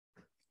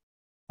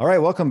All right,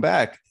 welcome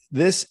back.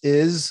 This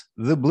is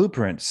the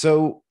blueprint.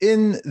 So,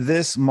 in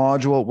this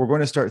module, we're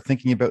going to start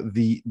thinking about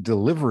the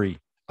delivery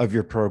of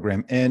your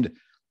program. And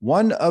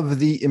one of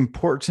the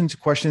important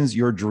questions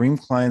your dream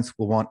clients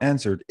will want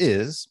answered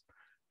is,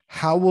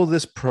 how will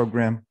this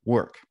program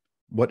work?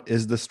 What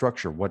is the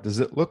structure? What does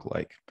it look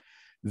like?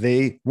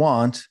 They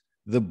want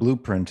the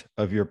blueprint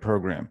of your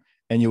program,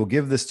 and you will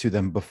give this to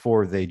them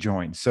before they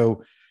join.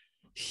 So,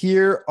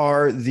 here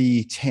are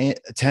the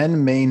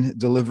 10 main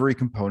delivery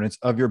components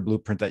of your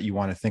blueprint that you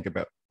want to think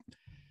about.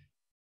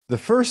 The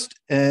first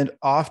and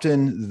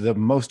often the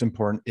most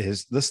important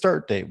is the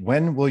start date.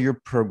 When will your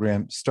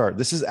program start?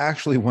 This is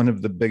actually one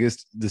of the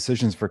biggest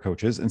decisions for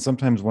coaches, and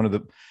sometimes one of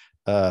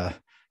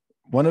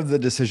the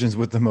decisions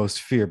with the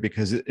most fear,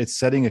 because it's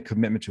setting a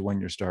commitment to when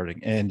you're starting.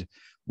 And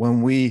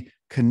when we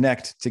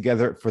connect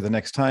together for the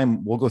next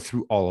time, we'll go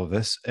through all of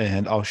this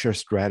and I'll share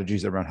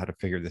strategies around how to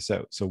figure this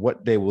out. So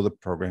what day will the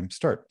program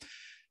start?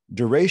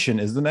 Duration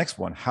is the next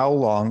one. How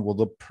long will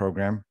the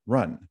program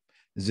run?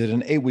 Is it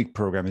an 8-week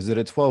program? Is it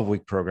a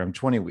 12-week program,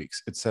 20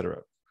 weeks,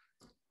 etc.?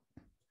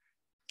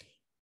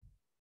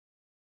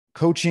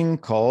 Coaching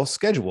call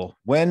schedule.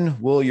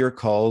 When will your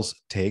calls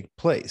take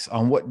place?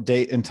 On what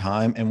date and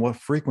time and what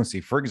frequency?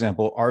 For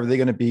example, are they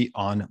going to be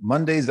on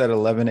Mondays at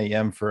 11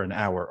 a.m. for an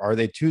hour? Are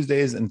they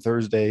Tuesdays and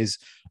Thursdays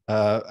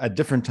at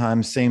different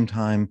times, same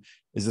time?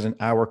 Is it an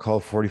hour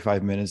call,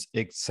 45 minutes,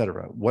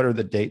 etc.? What are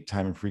the date,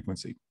 time, and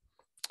frequency?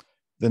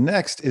 The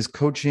next is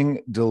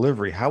coaching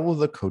delivery. How will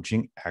the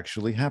coaching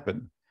actually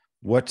happen?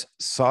 What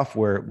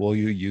software will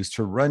you use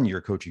to run your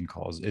coaching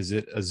calls? Is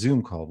it a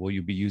Zoom call? Will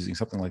you be using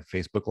something like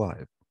Facebook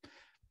Live?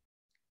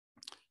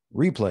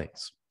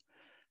 Replays.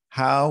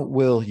 How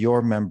will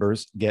your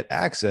members get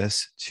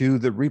access to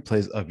the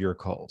replays of your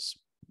calls?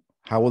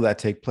 How will that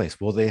take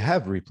place? Will they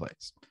have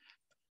replays?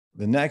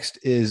 The next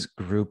is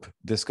group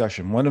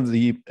discussion. One of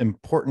the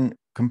important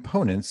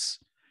components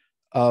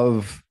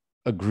of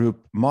a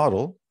group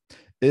model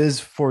is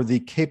for the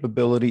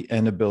capability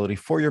and ability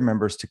for your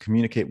members to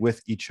communicate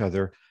with each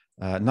other,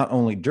 not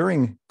only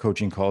during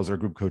coaching calls or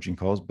group coaching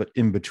calls, but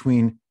in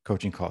between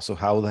coaching calls. So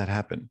how will that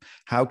happen?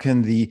 How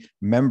can the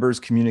members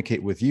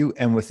communicate with you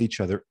and with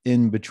each other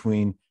in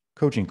between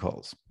coaching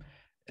calls?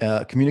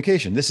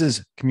 Communication. This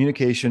is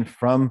communication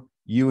from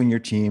you and your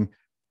team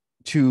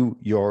to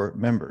your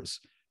members.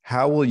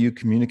 How will you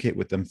communicate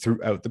with them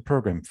throughout the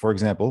program? For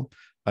example,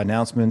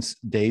 announcements,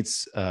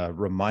 dates,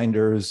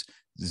 reminders,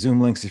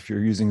 Zoom links if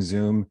you're using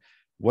Zoom.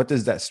 What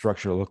does that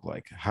structure look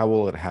like? How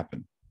will it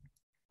happen?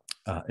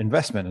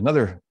 Investment,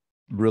 another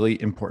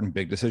really important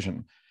big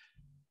decision.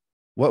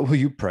 What will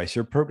you price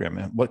your program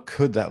at? What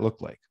could that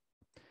look like?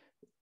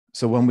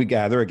 So when we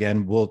gather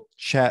again, we'll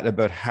chat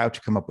about how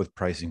to come up with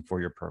pricing for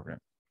your program.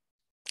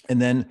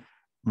 And then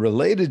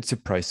related to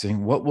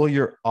pricing, what will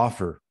your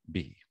offer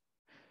be?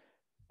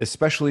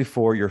 Especially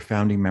for your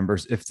founding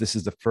members, if this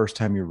is the first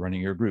time you're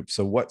running your group.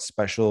 So what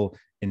special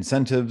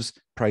incentives,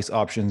 price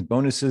options,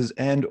 bonuses,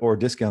 and or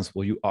discounts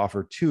will you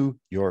offer to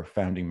your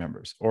founding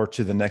members or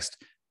to the next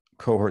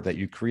cohort that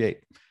you create?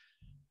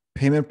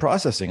 Payment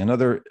processing,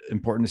 another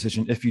important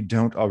decision if you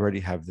don't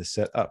already have this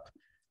set up.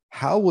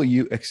 How will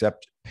you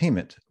accept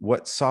payment?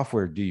 What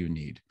software do you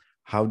need?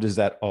 How does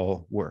that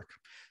all work?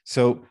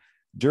 So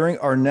during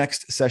our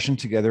next session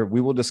together,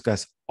 we will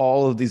discuss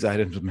all of these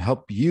items and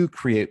help you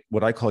create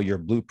what I call your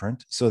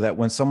blueprint, so that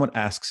when someone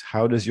asks,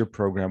 how does your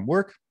program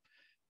work?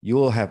 You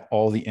will have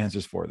all the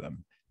answers for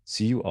them.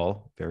 See you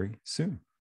all very soon.